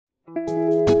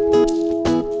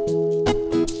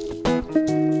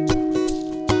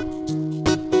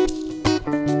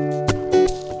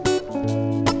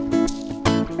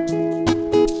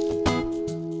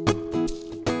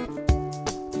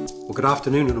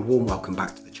afternoon and a warm welcome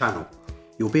back to the channel.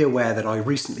 You'll be aware that I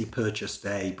recently purchased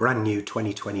a brand new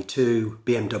 2022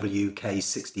 BMW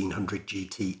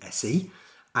K1600GT SE,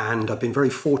 and I've been very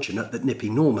fortunate that Nippy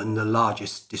Normans, the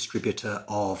largest distributor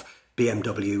of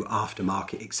BMW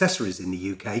aftermarket accessories in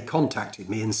the UK, contacted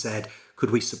me and said,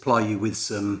 could we supply you with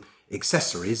some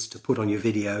accessories to put on your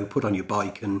video, put on your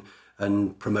bike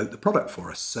and promote the product for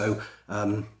us. So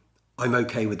I'm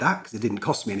okay with that because it didn't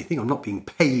cost me anything. I'm not being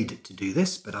paid to do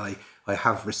this, but I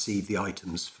have received the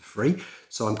items for free.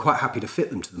 So I'm quite happy to fit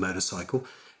them to the motorcycle.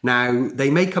 Now, they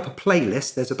make up a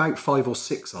playlist. There's about 5 or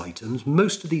 6 items.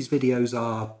 Most of these videos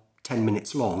are 10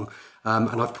 minutes long.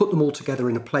 And I've put them all together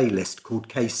in a playlist called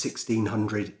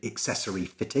K1600 Accessory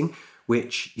Fitting,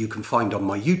 which you can find on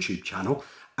my YouTube channel.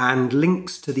 And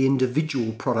links to the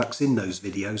individual products in those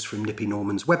videos from Nippy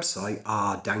Normans' website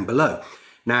are down below.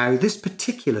 Now, this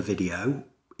particular video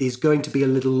is going to be a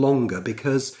little longer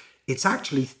because it's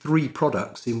actually 3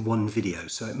 products in one video,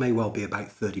 so it may well be about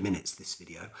 30 minutes, this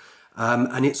video.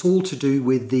 And it's all to do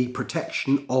with the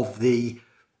protection of the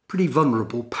pretty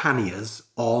vulnerable panniers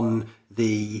on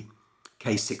the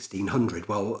K1600.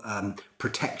 Well,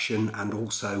 protection and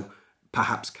also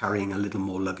perhaps carrying a little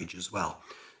more luggage as well.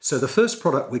 So the first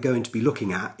product we're going to be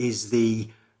looking at is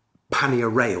the Pannier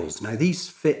rails. Now these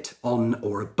fit on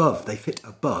or above, they fit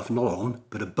above, not on,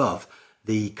 but above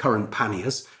the current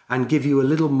panniers and give you a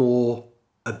little more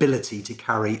ability to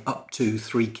carry up to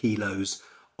 3 kilos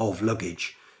of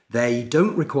luggage. They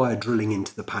don't require drilling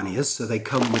into the panniers, so they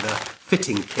come with a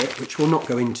fitting kit, which we'll not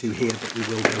go into here, but we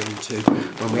will go into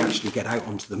when we actually get out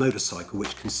onto the motorcycle,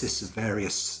 which consists of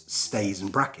various stays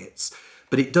and brackets.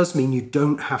 But it does mean you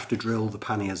don't have to drill the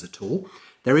panniers at all.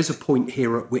 There is a point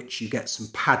here at which you get some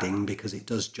padding because it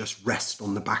does just rest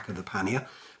on the back of the pannier,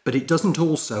 but it doesn't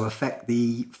also affect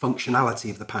the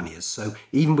functionality of the panniers. So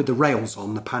even with the rails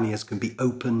on, the panniers can be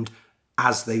opened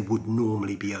as they would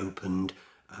normally be opened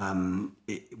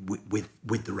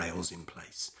with the rails in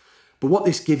place. But what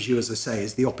this gives you, as I say,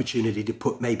 is the opportunity to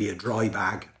put maybe a dry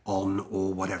bag on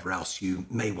or whatever else you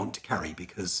may want to carry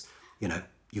because, you know,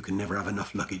 you can never have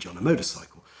enough luggage on a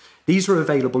motorcycle. These are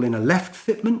available in a left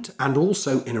fitment and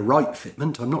also in a right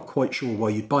fitment. I'm not quite sure why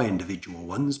you'd buy individual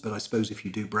ones, but I suppose if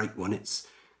you do break one, it's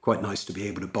quite nice to be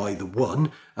able to buy the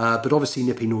one. But obviously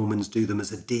Nippy Normans do them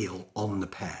as a deal on the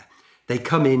pair. They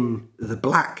come in the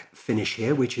black finish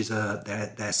here, which is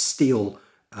their steel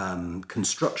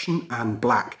construction, and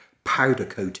black powder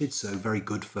coated, so very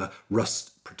good for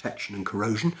rust protection and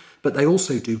corrosion. But they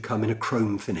also do come in a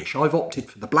chrome finish. I've opted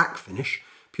for the black finish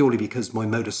purely because my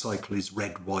motorcycle is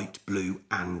red, white, blue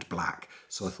and black.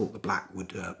 So I thought the black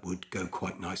would go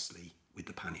quite nicely with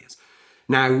the panniers.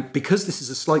 Now, because this is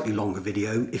a slightly longer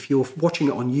video, if you're watching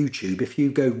it on YouTube, if you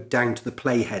go down to the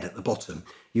playhead at the bottom,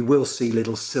 you will see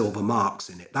little silver marks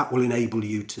in it. That will enable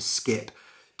you to skip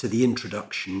to the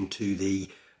introduction, to the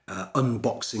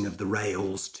unboxing of the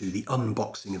rails, to the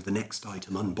unboxing of the next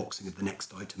item, unboxing of the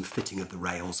next item, fitting of the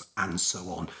rails, and so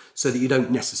on. So that you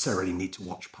don't necessarily need to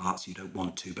watch parts you don't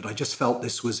want to. But I just felt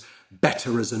this was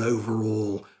better as an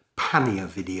overall pannier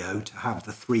video to have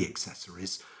the 3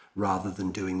 accessories rather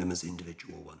than doing them as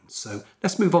individual ones. So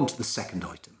let's move on to the second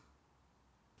item.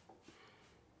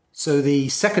 So the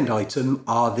second item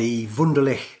are the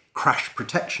Wunderlich crash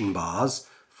protection bars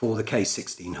for the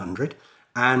K1600.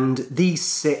 And these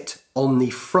sit on the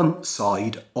front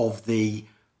side of the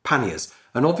panniers.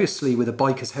 And obviously with a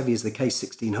bike as heavy as the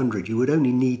K1600, you would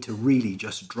only need to really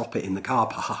just drop it in the car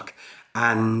park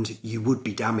and you would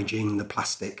be damaging the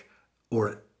plastic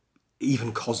or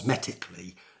even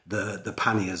cosmetically the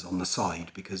panniers on the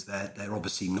side because they're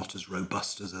obviously not as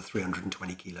robust as a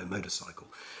 320 kilo motorcycle.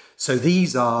 So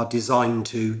these are designed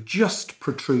to just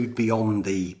protrude beyond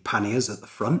the panniers at the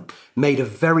front, made of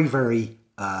very, very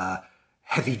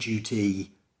heavy-duty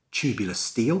tubular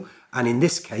steel, and in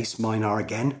this case mine are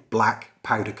again black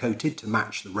powder coated to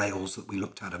match the rails that we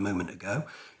looked at a moment ago.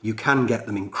 You can get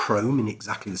them in chrome in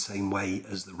exactly the same way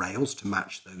as the rails to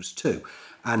match those too,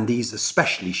 and these are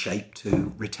specially shaped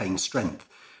to retain strength.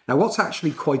 Now what's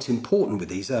actually quite important with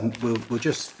these, we'll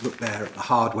just look there at the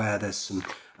hardware. There's some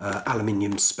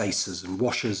aluminium spacers and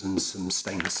washers and some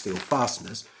stainless steel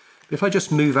fasteners. But if I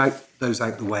just move those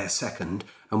out the way a second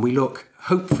and we look,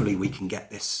 hopefully we can get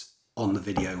this on the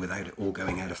video without it all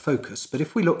going out of focus. But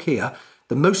if we look here,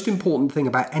 the most important thing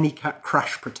about any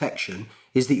crash protection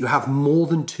is that you have more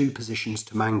than 2 positions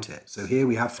to mount it. So here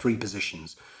we have 3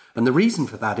 positions. And the reason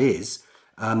for that is,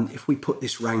 if we put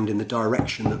this round in the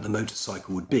direction that the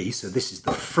motorcycle would be, so this is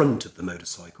the front of the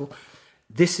motorcycle,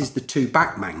 this is the 2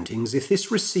 back mountings. If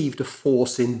this received a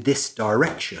force in this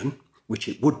direction, which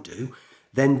it would do,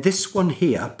 then this one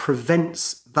here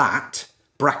prevents that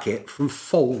bracket from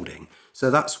folding. So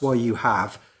that's why you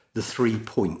have the 3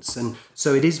 points. And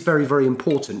so it is very, very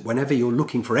important whenever you're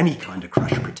looking for any kind of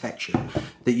crash protection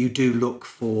that you do look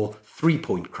for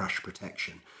 3-point crash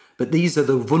protection. But these are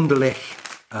the Wunderlich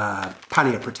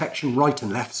pannier protection, right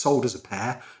and left, sold as a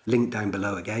pair, linked down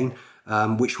below again,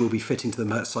 which will be fitting to the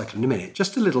motorcycle in a minute.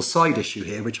 Just a little side issue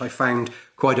here, which I found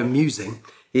quite amusing,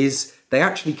 is they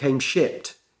actually came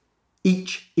shipped.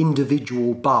 Each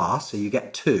individual bar, so you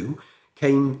get 2,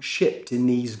 came shipped in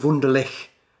these Wunderlich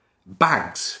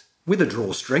bags with a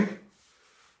drawstring,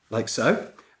 like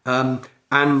so.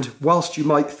 And whilst you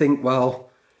might think,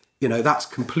 well, you know, that's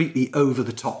completely over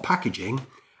the top packaging,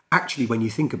 actually, when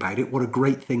you think about it, what a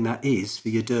great thing that is for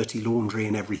your dirty laundry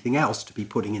and everything else to be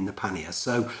putting in the pannier.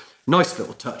 So nice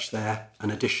little touch there, an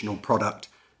additional product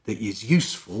that is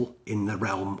useful in the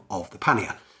realm of the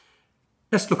pannier.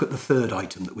 Let's look at the third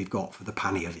item that we've got for the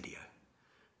pannier video.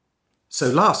 So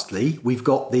lastly, we've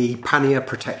got the pannier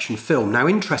protection film. Now,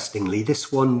 interestingly,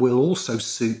 this one will also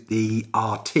suit the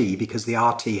RT because the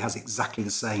RT has exactly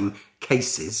the same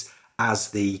cases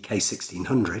as the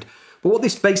K1600. But what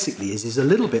this basically is a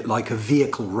little bit like a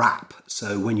vehicle wrap.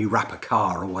 So when you wrap a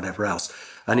car or whatever else,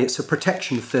 and it's a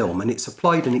protection film and it's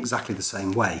applied in exactly the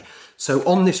same way. So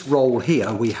on this roll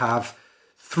here, we have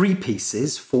 3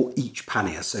 pieces for each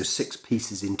pannier, so 6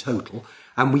 pieces in total.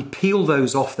 And we peel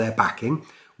those off their backing.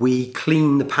 We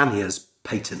clean the panniers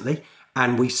patently,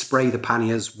 and we spray the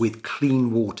panniers with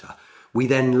clean water. We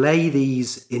then lay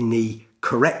these in the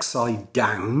correct side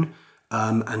down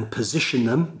and position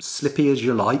them, slippy as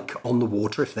you like, on the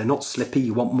water. If they're not slippy,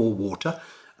 you want more water.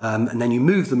 And then you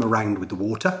move them around with the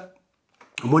water.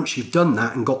 And once you've done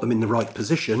that and got them in the right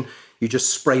position, you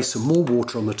just spray some more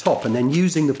water on the top. And then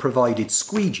using the provided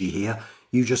squeegee here,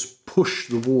 you just push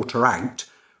the water out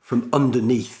from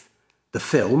underneath the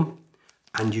film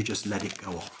and you just let it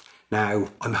go off. Now,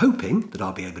 I'm hoping that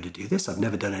I'll be able to do this. I've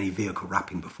never done any vehicle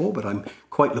wrapping before, but I'm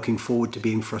quite looking forward to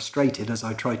being frustrated as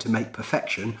I try to make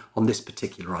perfection on this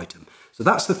particular item. So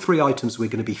that's the 3 items we're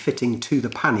going to be fitting to the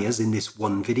panniers in this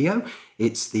one video.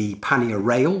 It's the pannier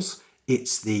rails,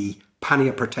 it's the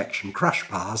pannier protection crash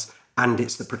bars, and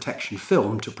it's the protection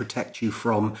film to protect you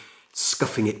from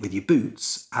scuffing it with your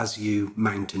boots as you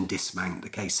mount and dismount the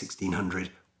K1600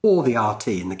 or the RT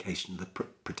in the case of the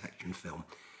protection film.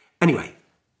 Anyway,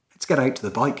 let's get out to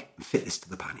the bike and fit this to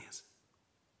the panniers.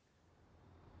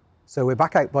 So we're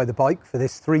back out by the bike for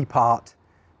this 3-part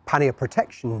pannier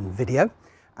protection video.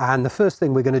 And the first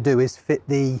thing we're going to do is fit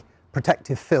the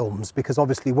protective films, because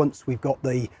obviously once we've got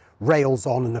the rails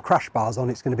on and the crash bars on,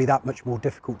 it's going to be that much more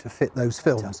difficult to fit those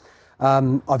films.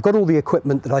 I've got all the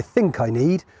equipment that I think I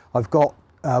need. I've got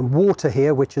water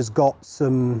here, which has got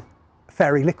some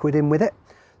fairy liquid in with it.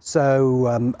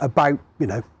 So about, you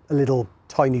know, a little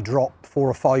tiny drop, 4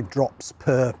 or 5 drops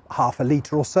per half a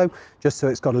litre or so, just so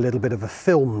it's got a little bit of a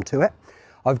film to it.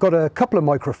 I've got a couple of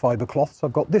microfiber cloths.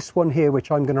 I've got this one here, which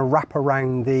I'm going to wrap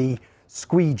around the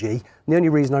squeegee. And the only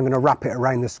reason I'm going to wrap it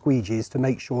around the squeegee is to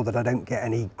make sure that I don't get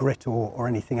any grit or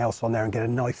anything else on there and get a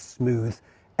nice smooth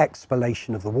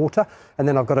expellation of the water. And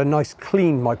then I've got a nice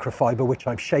clean microfiber, which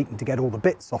I've shaken to get all the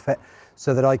bits off it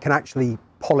so that I can actually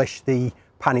polish the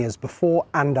panniers before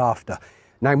and after.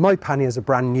 Now, my panniers are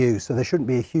brand new, so there shouldn't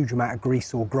be a huge amount of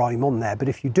grease or grime on there, but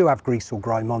if you do have grease or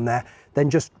grime on there,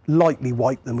 then just lightly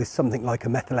wipe them with something like a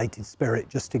methylated spirit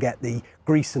just to get the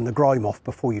grease and the grime off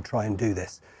before you try and do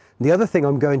this. And the other thing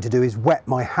I'm going to do is wet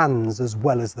my hands as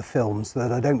well as the film so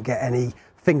that I don't get any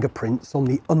fingerprints on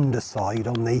the underside,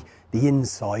 on the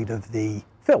inside of the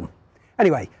film.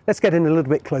 Anyway, let's get in a little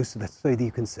bit closer so that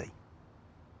you can see.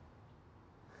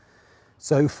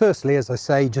 So firstly, as I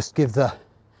say, just give the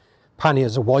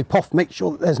panniers a wipe off. Make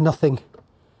sure that there's nothing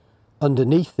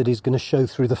underneath that is going to show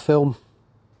through the film,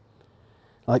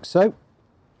 like so.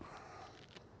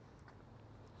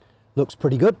 Looks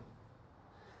pretty good.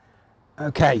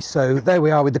 Okay, so there we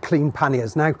are with the clean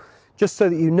panniers. Now, just so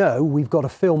that you know, we've got a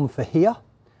film for here,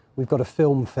 we've got a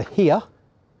film for here,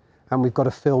 and we've got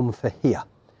a film for here.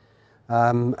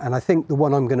 And I think the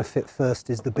one I'm going to fit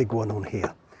first is the big one on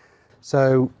here.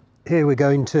 So here we're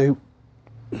going to,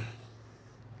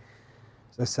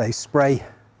 as I say, spray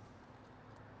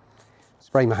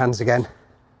my hands again,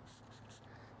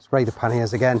 spray the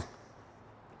panniers again,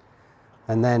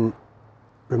 and then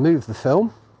remove the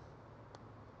film.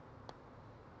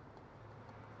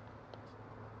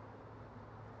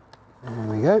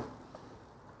 There we go.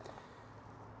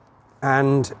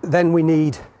 And then we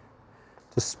need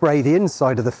to spray the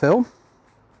inside of the film,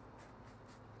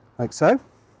 like so,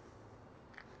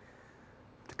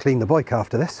 to clean the bike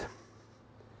after this.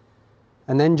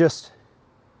 And then just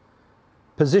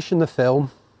position the film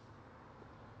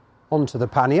onto the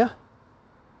pannier,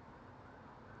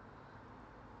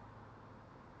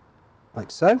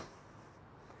 like so,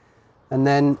 and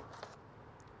then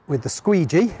with the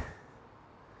squeegee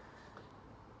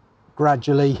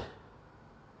gradually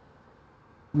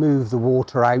move the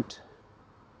water out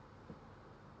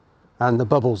and the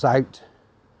bubbles out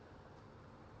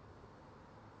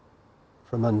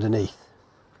from underneath.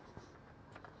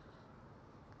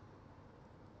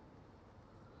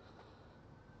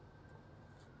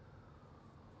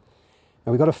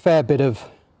 Now we've got a fair bit of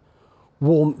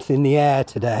warmth in the air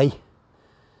today,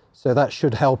 so that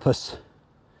should help us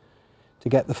to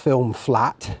get the film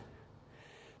flat.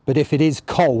 But if it is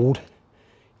cold,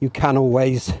 you can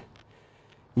always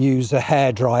use a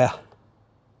hairdryer.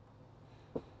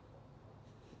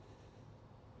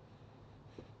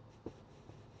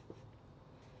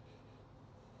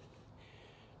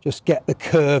 Just get the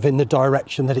curve in the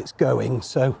direction that it's going.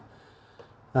 So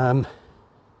that's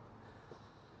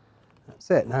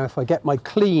it. Now if I get my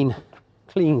clean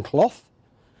cloth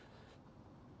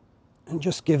and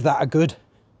just give that a good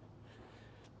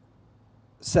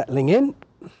settling in.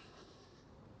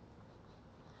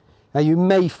 Now you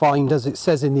may find, as it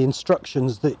says in the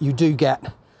instructions, that you do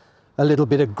get a little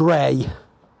bit of grey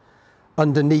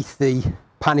underneath the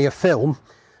pannier film,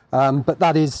 but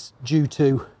that is due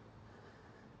to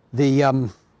the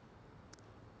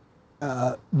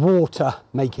water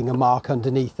making a mark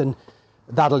underneath, and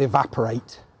that'll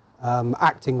evaporate,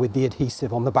 acting with the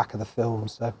adhesive on the back of the film.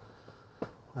 So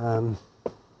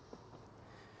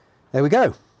there we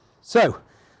go. So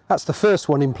that's the first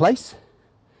one in place.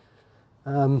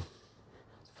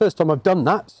 First time I've done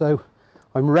that, so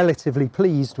I'm relatively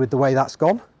pleased with the way that's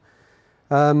gone.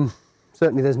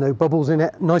 Certainly there's no bubbles in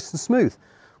it, nice and smooth.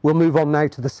 We'll move on now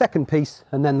to the second piece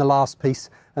and then the last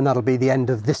piece, and that'll be the end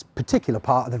of this particular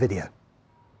part of the video.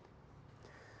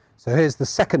 So here's the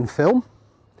second film,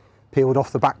 peeled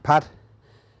off the back pad.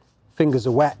 Fingers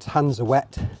are wet, hands are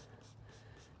wet.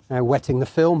 Now wetting the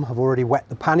film, I've already wet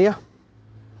the pannier,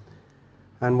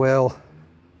 and we'll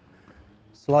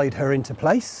slide her into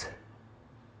place.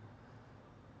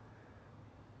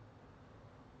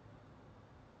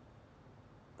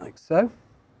 Like so.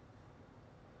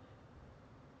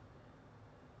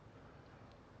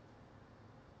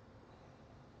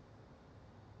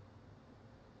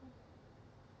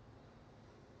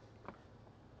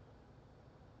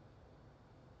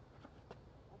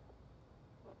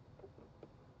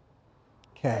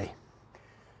 Okay,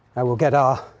 now we'll get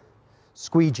our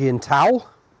squeegee and towel.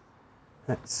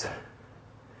 Let's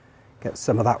get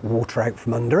some of that water out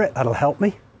from under it, that'll help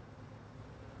me.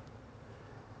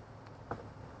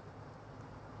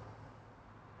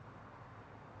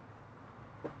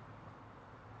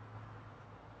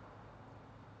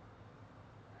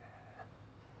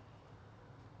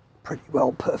 Pretty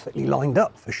well perfectly lined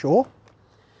up for sure.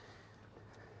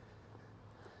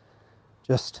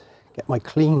 Just get my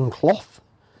clean cloth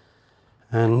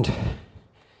and,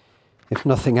 if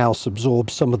nothing else, absorb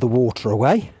some of the water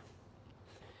away.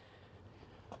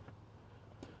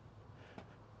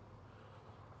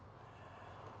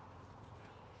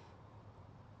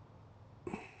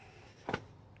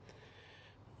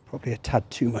 Probably a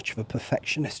tad too much of a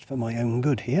perfectionist for my own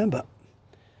good here, but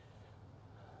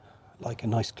I like a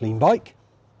nice clean bike.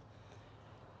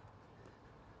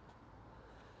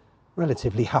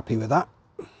 Relatively happy with that.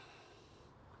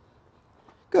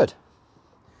 Good.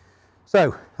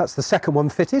 So that's the second one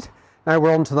fitted. Now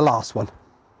we're on to the last one.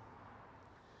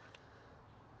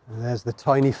 And there's the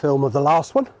tiny film of the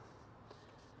last one.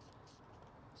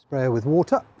 Spray her with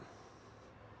water.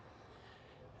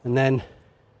 And then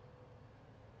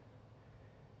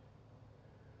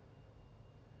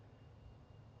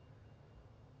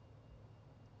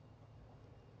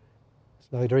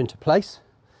slide her into place.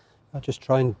 I'll just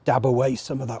try and dab away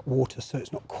some of that water so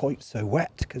it's not quite so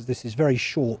wet, because this is very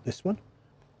short, this one.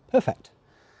 Perfect.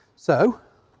 So,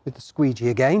 with the squeegee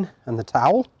again and the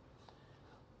towel,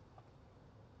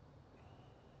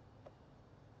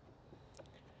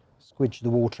 squidge the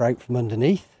water out from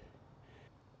underneath.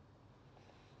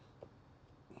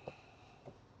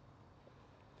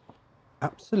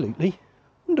 Absolutely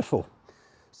wonderful.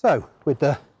 So, with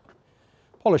the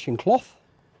polishing cloth,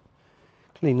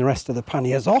 clean the rest of the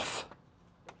panniers off.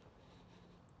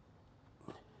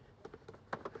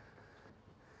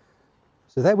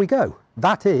 So there we go.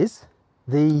 That is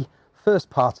the first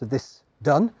part of this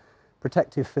done.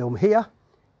 Protective film here,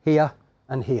 here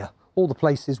and here. All the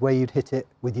places where you'd hit it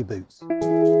with your boots.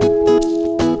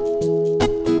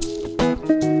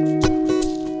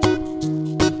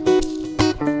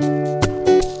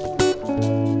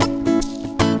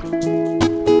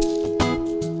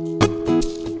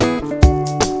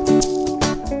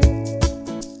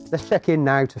 let's check in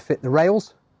now to fit the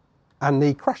rails and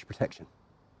the crash protection.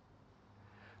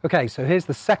 Okay, so here's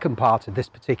the second part of this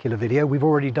particular video. We've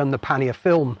already done the pannier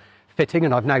film fitting,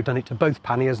 and I've now done it to both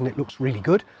panniers, and it looks really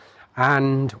good.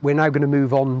 And we're now going to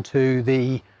move on to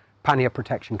the pannier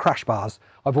protection crash bars.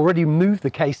 I've already moved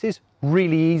the cases,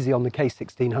 really easy on the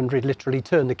K1600, literally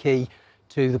turn the key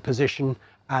to the position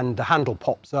and the handle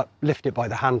pops up, lift it by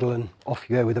the handle and off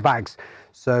you go with the bags.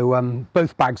 So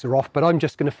both bags are off, but I'm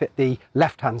just going to fit the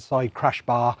left-hand side crash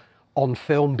bar on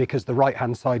film because the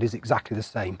right-hand side is exactly the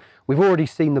same. We've already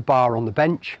seen the bar on the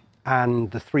bench and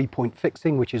the 3-point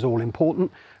fixing, which is all important.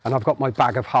 And I've got my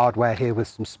bag of hardware here with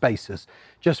some spacers.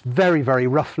 Just very, very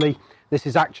roughly, this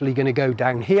is actually going to go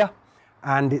down here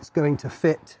and it's going to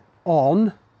fit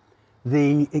on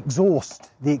the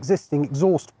exhaust, the existing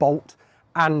exhaust bolt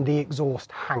and the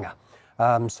exhaust hanger.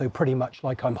 So pretty much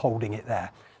like I'm holding it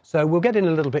there. So we'll get in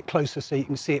a little bit closer so you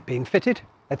can see it being fitted.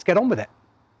 Let's get on with it.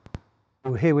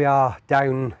 So here we are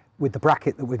down with the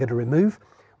bracket that we're going to remove.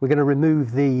 We're going to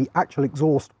remove the actual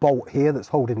exhaust bolt here that's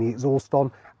holding the exhaust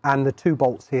on, and the 2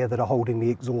 bolts here that are holding the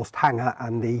exhaust hanger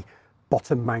and the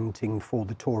bottom mounting for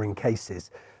the touring cases.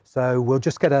 So we'll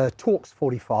just get a Torx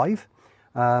 45,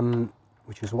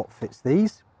 which is what fits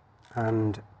these,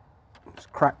 and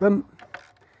just crack them.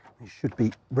 It should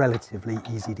be relatively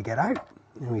easy to get out.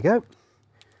 There we go.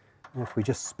 And if we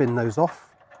just spin those off,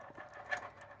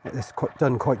 get this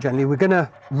done quite gently. We're going to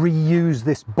reuse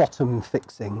this bottom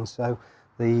fixing, so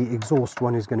the exhaust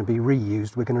one is going to be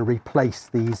reused. We're going to replace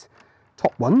these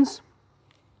top ones.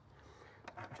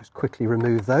 Just quickly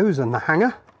remove those and the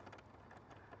hanger.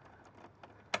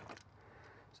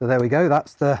 So there we go,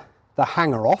 that's the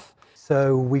hanger off.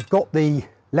 So we've got the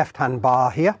left-hand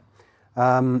bar here,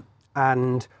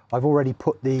 and I've already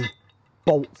put the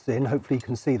bolts in. Hopefully you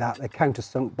can see that. They're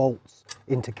countersunk bolts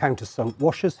into countersunk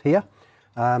washers here.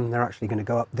 They're actually going to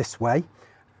go up this way.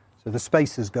 So the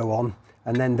spacers go on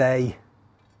and then they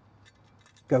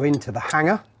go into the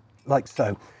hanger like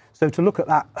so. So to look at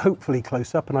that hopefully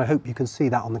close up, and I hope you can see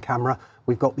that on the camera,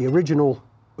 we've got the original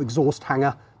exhaust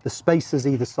hanger, the spacers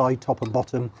either side, top and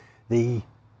bottom, the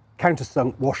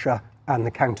countersunk washer and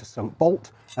the countersunk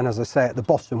bolt. And as I say, at the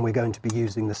bottom we're going to be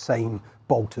using the same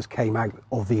bolt as came out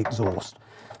of the exhaust.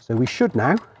 So we should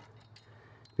now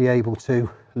be able to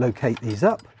locate these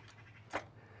up.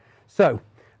 So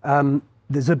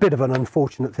there's a bit of an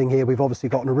unfortunate thing here. We've obviously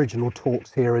got an original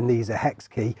Torx here and these are hex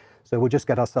key. So we'll just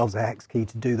get ourselves a hex key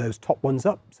to do those top ones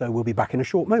up. So we'll be back in a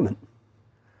short moment.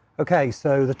 Okay,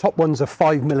 so the top ones are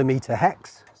 5mm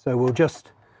hex. So we'll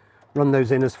just run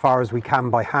those in as far as we can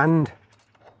by hand.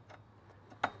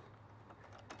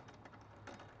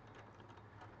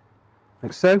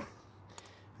 Like so.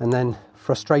 And then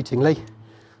frustratingly,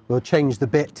 we'll change the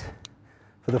bit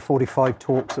for the 45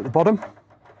 Torx at the bottom.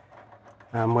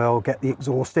 And we'll get the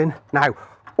exhaust in. Now,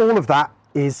 all of that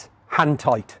is hand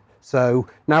tight. So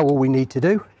now all we need to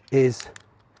do is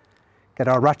get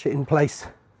our ratchet in place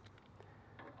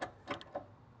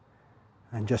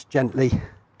and just gently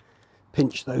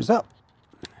pinch those up.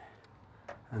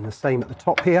 And the same at the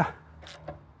top here.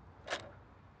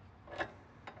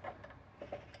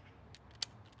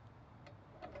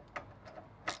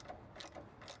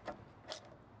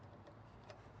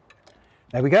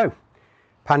 There we go.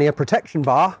 Pannier protection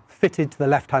bar fitted to the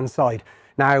left hand side.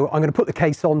 Now I'm going to put the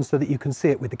case on so that you can see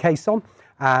it with the case on,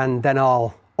 and then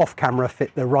I'll off camera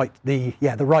fit the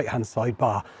right hand side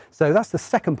bar. So that's the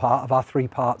second part of our 3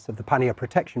 parts of the pannier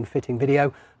protection fitting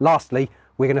video. Lastly,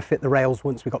 we're going to fit the rails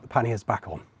once we've got the panniers back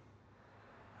on.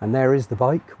 And there is the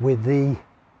bike with the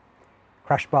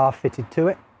crash bar fitted to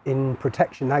it in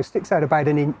protection. Now sticks out about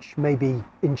 1 inch, maybe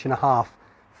 1.5 inches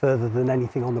further than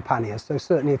anything on the panniers. So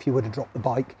certainly if you were to drop the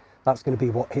bike, that's going to be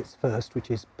what hits first,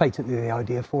 which is patently the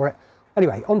idea for it.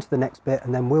 Anyway, on to the next bit,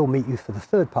 and then we'll meet you for the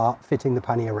third part, fitting the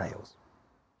pannier rails.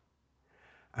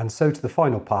 And so to the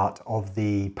final part of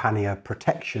the pannier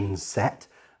protection set.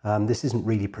 This isn't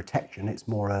really protection, it's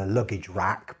more a luggage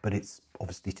rack, but it's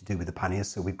obviously to do with the panniers,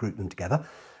 so we've grouped them together.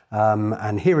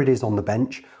 And here it is on the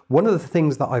bench. One of the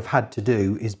things that I've had to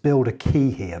do is build a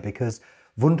key here, because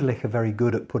Wunderlich are very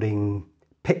good at putting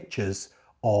pictures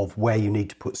of where you need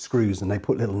to put screws, and they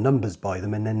put little numbers by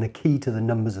them, and then the key to the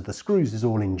numbers of the screws is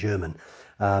all in German.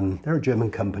 They're a German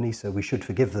company, so we should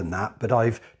forgive them that, but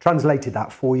I've translated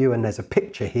that for you, and there's a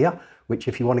picture here, which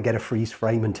if you want to get a freeze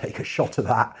frame and take a shot of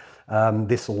that,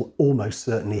 this will almost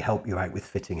certainly help you out with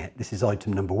fitting it. This is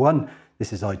item number 1,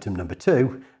 this is item number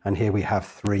 2, and here we have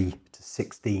 3 to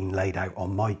 16 laid out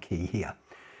on my key here.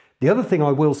 The other thing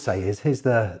I will say is, here's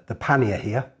the pannier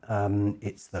here.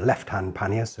 It's the left-hand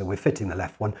pannier, so we're fitting the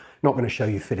left one. Not going to show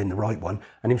you fitting the right one.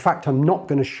 And in fact, I'm not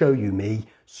going to show you me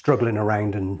struggling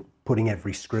around and putting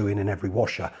every screw in and every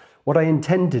washer. What I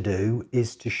intend to do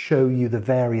is to show you the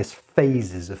various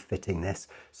phases of fitting this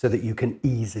so that you can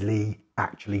easily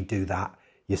actually do that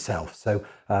yourself. So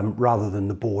rather than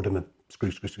the boredom of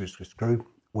screw,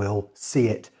 we'll see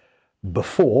it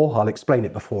before, I'll explain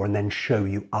it before and then show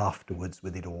you afterwards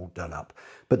with it all done up.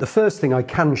 But the first thing I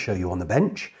can show you on the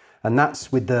bench, and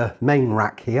that's with the main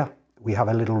rack here, we have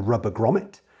a little rubber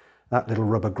grommet. That little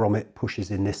rubber grommet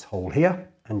pushes in this hole here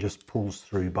and just pulls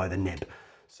through by the nib.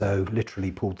 So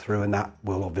literally pulled through, and that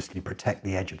will obviously protect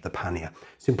the edge of the pannier.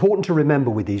 It's important to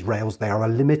remember with these rails, they are a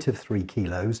limit of 3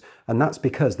 kilos, and that's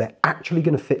because they're actually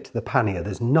going to fit to the pannier.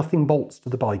 There's nothing bolts to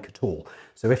the bike at all.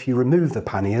 So if you remove the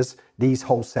panniers, these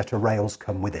whole set of rails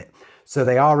come with it. So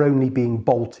they are only being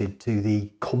bolted to the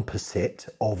composite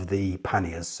of the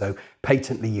panniers. So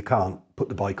patently you can't put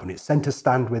the bike on its center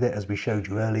stand with it, as we showed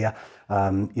you earlier.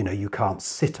 You know, you can't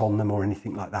sit on them or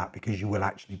anything like that because you will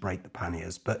actually break the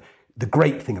panniers. But the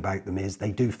great thing about them is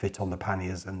they do fit on the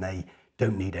panniers and they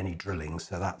don't need any drilling.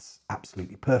 So that's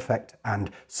absolutely perfect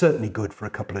and certainly good for a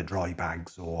couple of dry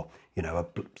bags or, you know, a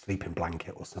sleeping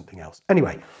blanket or something else.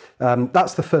 Anyway,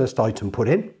 that's the first item put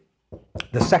in.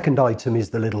 The second item is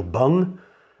the little bung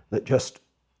that just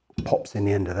pops in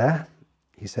the end of there.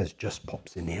 He says just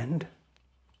pops in the end.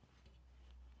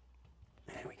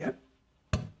 There we go.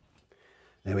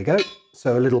 There we go.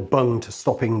 So a little bung to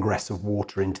stop ingress of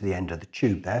water into the end of the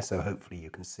tube there. So hopefully you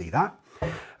can see that.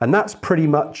 And that's pretty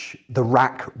much the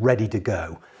rack ready to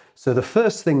go. So the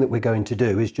first thing that we're going to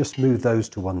do is just move those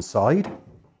to one side,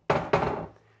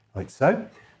 like so.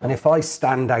 And if I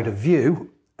stand out of view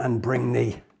and bring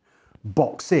the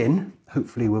box in,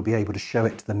 hopefully we'll be able to show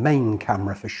it to the main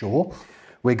camera for sure.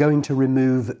 We're going to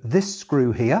remove this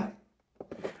screw here,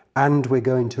 and we're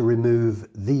going to remove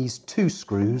these 2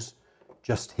 screws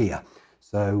just here.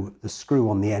 So the screw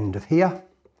on the end of here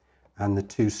and the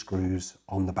 2 screws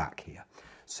on the back here.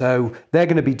 So they're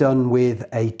going to be done with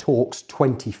a Torx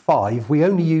 25. We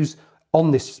only use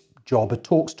on this job a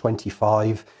Torx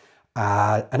 25,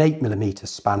 an 8mm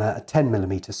spanner, a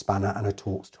 10mm spanner and a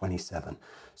Torx 27.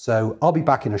 So I'll be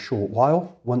back in a short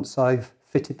while once I've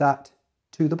fitted that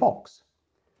to the box.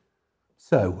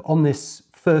 So on this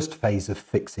first phase of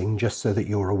fixing, just so that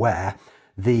you're aware,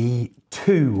 the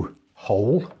 2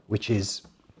 hole, which is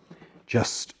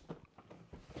just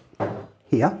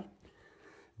here,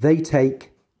 they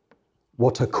take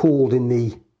what are called in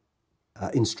the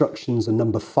instructions a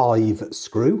number 5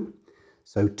 screw.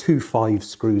 So 2 5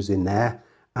 screws in there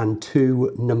and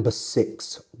 2 number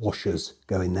 6 washers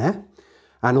go in there.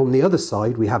 And on the other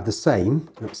side, we have the same.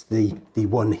 That's the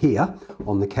one here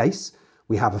on the case.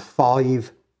 We have a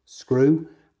 5 screw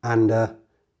and a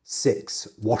 6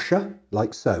 washer,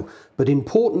 like so. But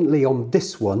importantly on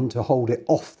this one, to hold it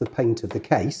off the paint of the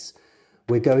case,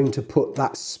 we're going to put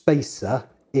that spacer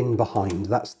in behind.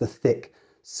 That's the thick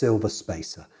silver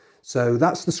spacer. So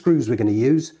that's the screws we're going to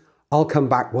use. I'll come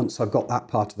back once I've got that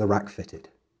part of the rack fitted.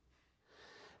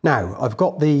 Now, I've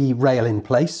got the rail in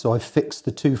place, so I've fixed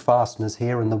the 2 fasteners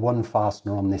here and the 1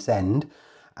 fastener on this end,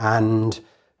 and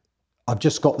I've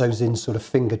just got those in sort of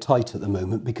finger tight at the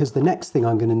moment, because the next thing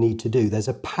I'm going to need to do, there's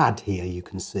a pad here you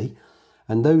can see,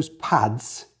 and those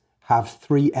pads have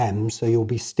 3 M's, so you'll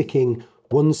be sticking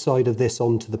one side of this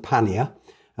onto the pannier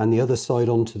and the other side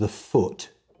onto the foot,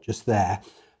 just there,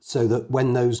 so that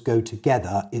when those go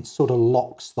together, it sort of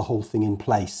locks the whole thing in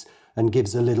place and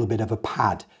gives a little bit of a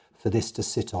pad for this to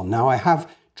sit on. Now I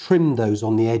have trimmed those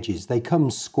on the edges. They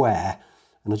come square,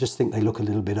 and I just think they look a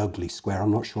little bit ugly square.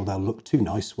 I'm not sure they'll look too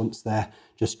nice once they're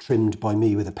just trimmed by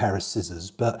me with a pair of scissors.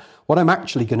 But what I'm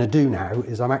actually going to do now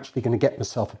is I'm actually going to get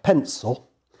myself a pencil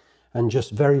and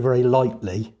just very, very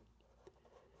lightly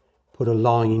put a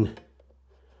line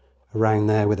around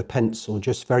there with a pencil,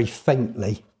 just very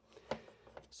faintly,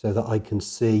 so that I can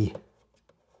see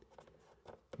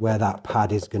where that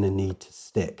pad is going to need to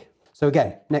stick. So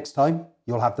again, next time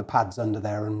you'll have the pads under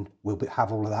there and we'll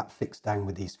have all of that fixed down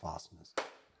with these fasteners.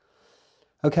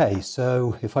 Okay,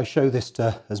 so if I show this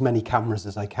to as many cameras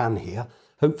as I can here,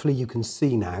 hopefully you can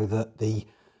see now that the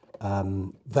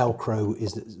Velcro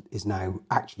is now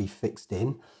actually fixed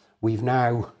in. We've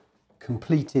now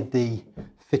completed the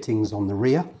fittings on the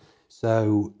rear.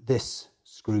 So this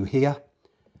screw here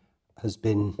has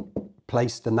been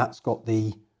placed, and that's got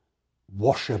the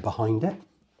washer behind it.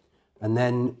 And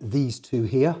then these 2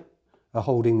 here are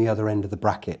holding the other end of the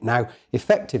bracket. Now,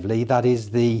 effectively, that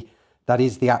is the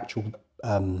actual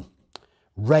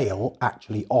rail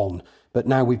actually on. But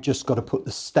now we've just got to put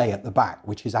the stay at the back,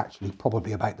 which is actually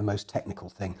probably about the most technical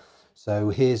thing. So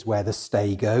here's where the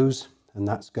stay goes, and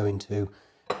that's going to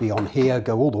be on here,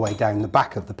 go all the way down the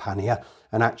back of the pannier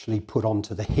and actually put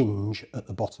onto the hinge at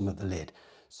the bottom of the lid.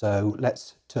 So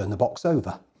let's turn the box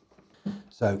over.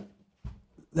 So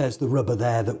there's the rubber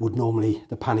there that would normally,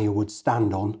 the pannier would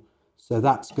stand on. So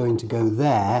that's going to go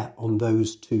there on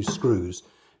those two screws.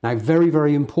 Now, very,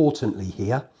 very importantly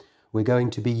here, we're going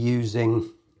to be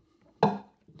using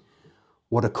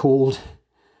what are called,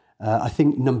 I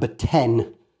think, number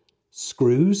 10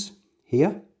 screws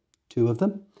here, 2 of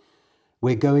them.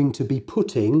 We're going to be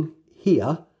putting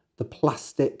here the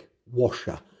plastic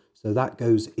washer. So that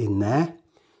goes in there.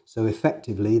 So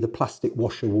effectively the plastic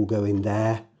washer will go in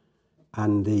there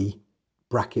and the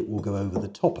bracket will go over the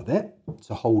top of it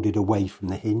to hold it away from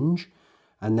the hinge.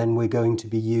 And then we're going to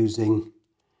be using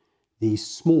these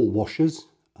small washers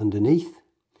underneath.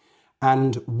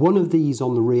 And one of these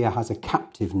on the rear has a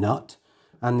captive nut,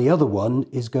 and the other one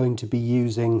is going to be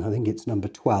using, I think it's number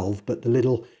 12, but the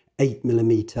little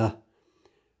 8mm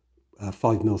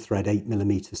 5mm thread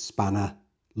 8mm spanner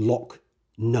lock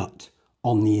nut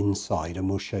on the inside, and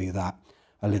we'll show you that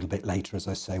a little bit later, as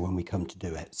I say, when we come to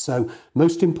do it. So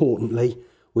most importantly,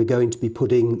 we're going to be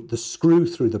putting the screw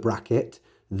through the bracket,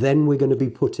 then we're going to be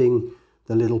putting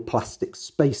the little plastic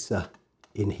spacer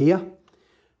in here,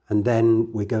 and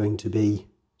then we're going to be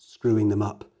screwing them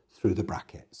up through the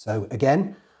bracket. So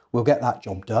again, we'll get that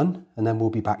job done and then we'll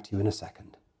be back to you in a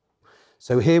second.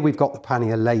 So here we've got the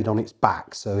pannier laid on its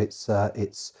back, so it's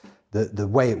the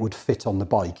way it would fit on the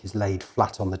bike is laid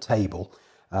flat on the table,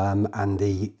 and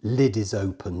the lid is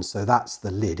open, so that's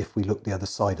the lid. If we look the other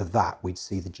side of that, we'd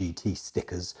see the GT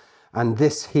stickers. And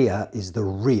this here is the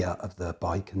rear of the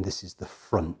bike, and this is the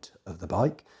front of the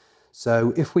bike.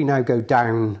 So if we now go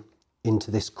down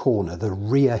into this corner, the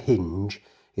rear hinge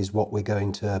is what we're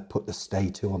going to put the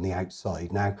stay to on the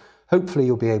outside. Now, hopefully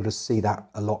you'll be able to see that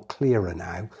a lot clearer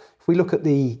now. If we look at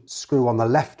the screw on the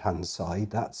left-hand side,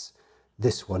 that's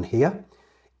this one here.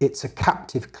 It's a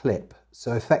captive clip,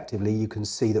 so effectively you can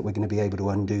see that we're going to be able to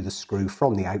undo the screw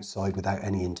from the outside without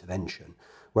any intervention.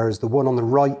 Whereas the one on the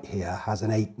right here has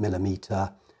an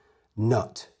 8mm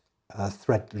nut,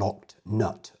 thread-locked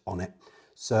nut on it.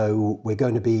 So we're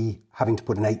going to be having to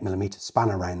put an 8mm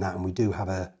spanner around that, and we do have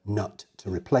a nut to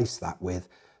replace that with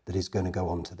that is going to go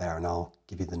onto there, and I'll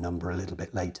give you the number a little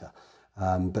bit later.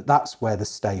 But that's where the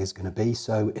stay is going to be.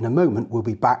 So in a moment we'll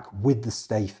be back with the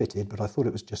stay fitted, but I thought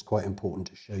it was just quite important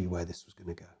to show you where this was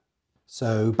going to go.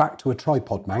 So back to a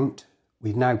tripod mount.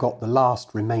 We've now got the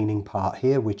last remaining part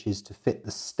here, which is to fit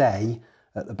the stay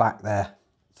at the back there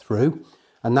through,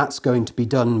 and that's going to be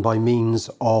done by means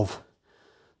of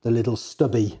the little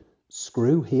stubby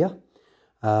screw here,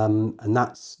 and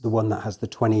that's the one that has the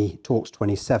Torx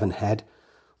 27 head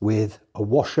with a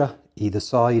washer either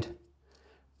side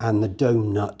and the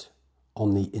dome nut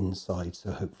on the inside.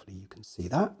 So hopefully you can see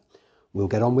that. We'll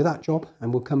get on with that job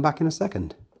and we'll come back in a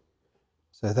second.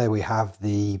 So there we have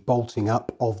the bolting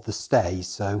up of the stay.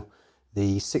 So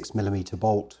the 6mm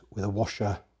bolt with a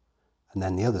washer, and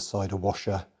then the other side a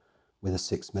washer with a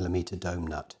 6mm dome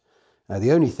nut. Now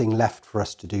the only thing left for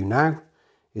us to do now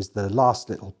is the last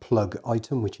little plug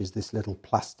item, which is this little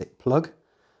plastic plug,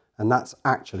 and that's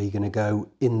actually going to go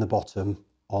in the bottom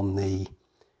on the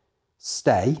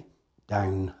stay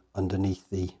down underneath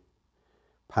the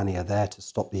pannier there to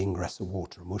stop the ingress of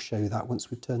water, and we'll show you that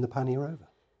once we've turned the pannier over.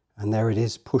 And there it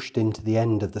is, pushed into the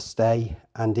end of the stay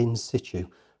and in situ.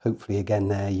 Hopefully again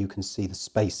there you can see the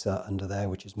spacer under there,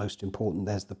 which is most important.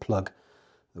 There's the plug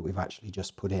that we've actually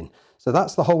just put in. So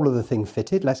that's the whole of the thing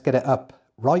fitted. Let's get it up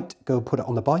right, go put it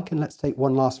on the bike, and let's take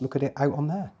one last look at it out on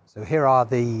there. So here are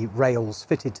the rails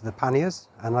fitted to the panniers,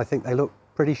 and I think they look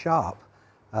pretty sharp.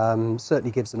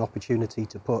 Certainly gives an opportunity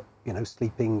to put, you know,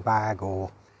 sleeping bag or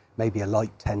maybe a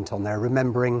light tent on there,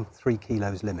 remembering 3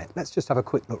 kilos limit. Let's just have a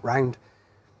quick look round.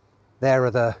 There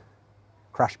are the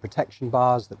crash protection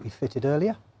bars that we fitted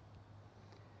earlier,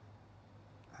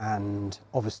 and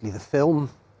obviously the film,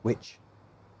 which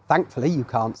thankfully you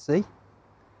can't see,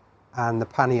 and the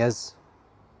panniers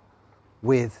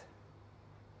with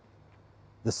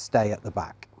the stay at the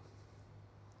back.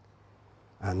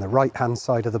 And the right hand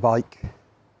side of the bike,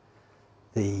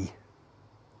 the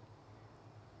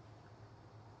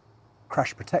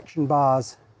crash protection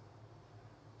bars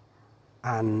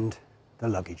and the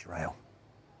luggage rail.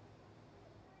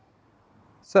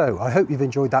 So I hope you've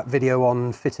enjoyed that video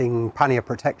on fitting pannier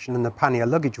protection and the pannier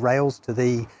luggage rails to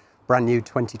the brand new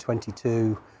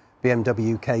 2022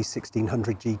 BMW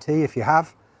K1600GT. If you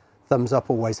have, thumbs up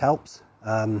always helps.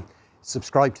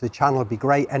 Subscribe to the channel would be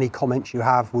great. Any comments you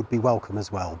have would be welcome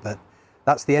as well. But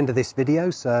That's the end of this video,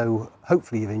 so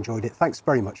hopefully you've enjoyed it. Thanks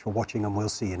very much for watching, and we'll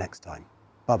see you next time.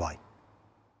 Bye-bye.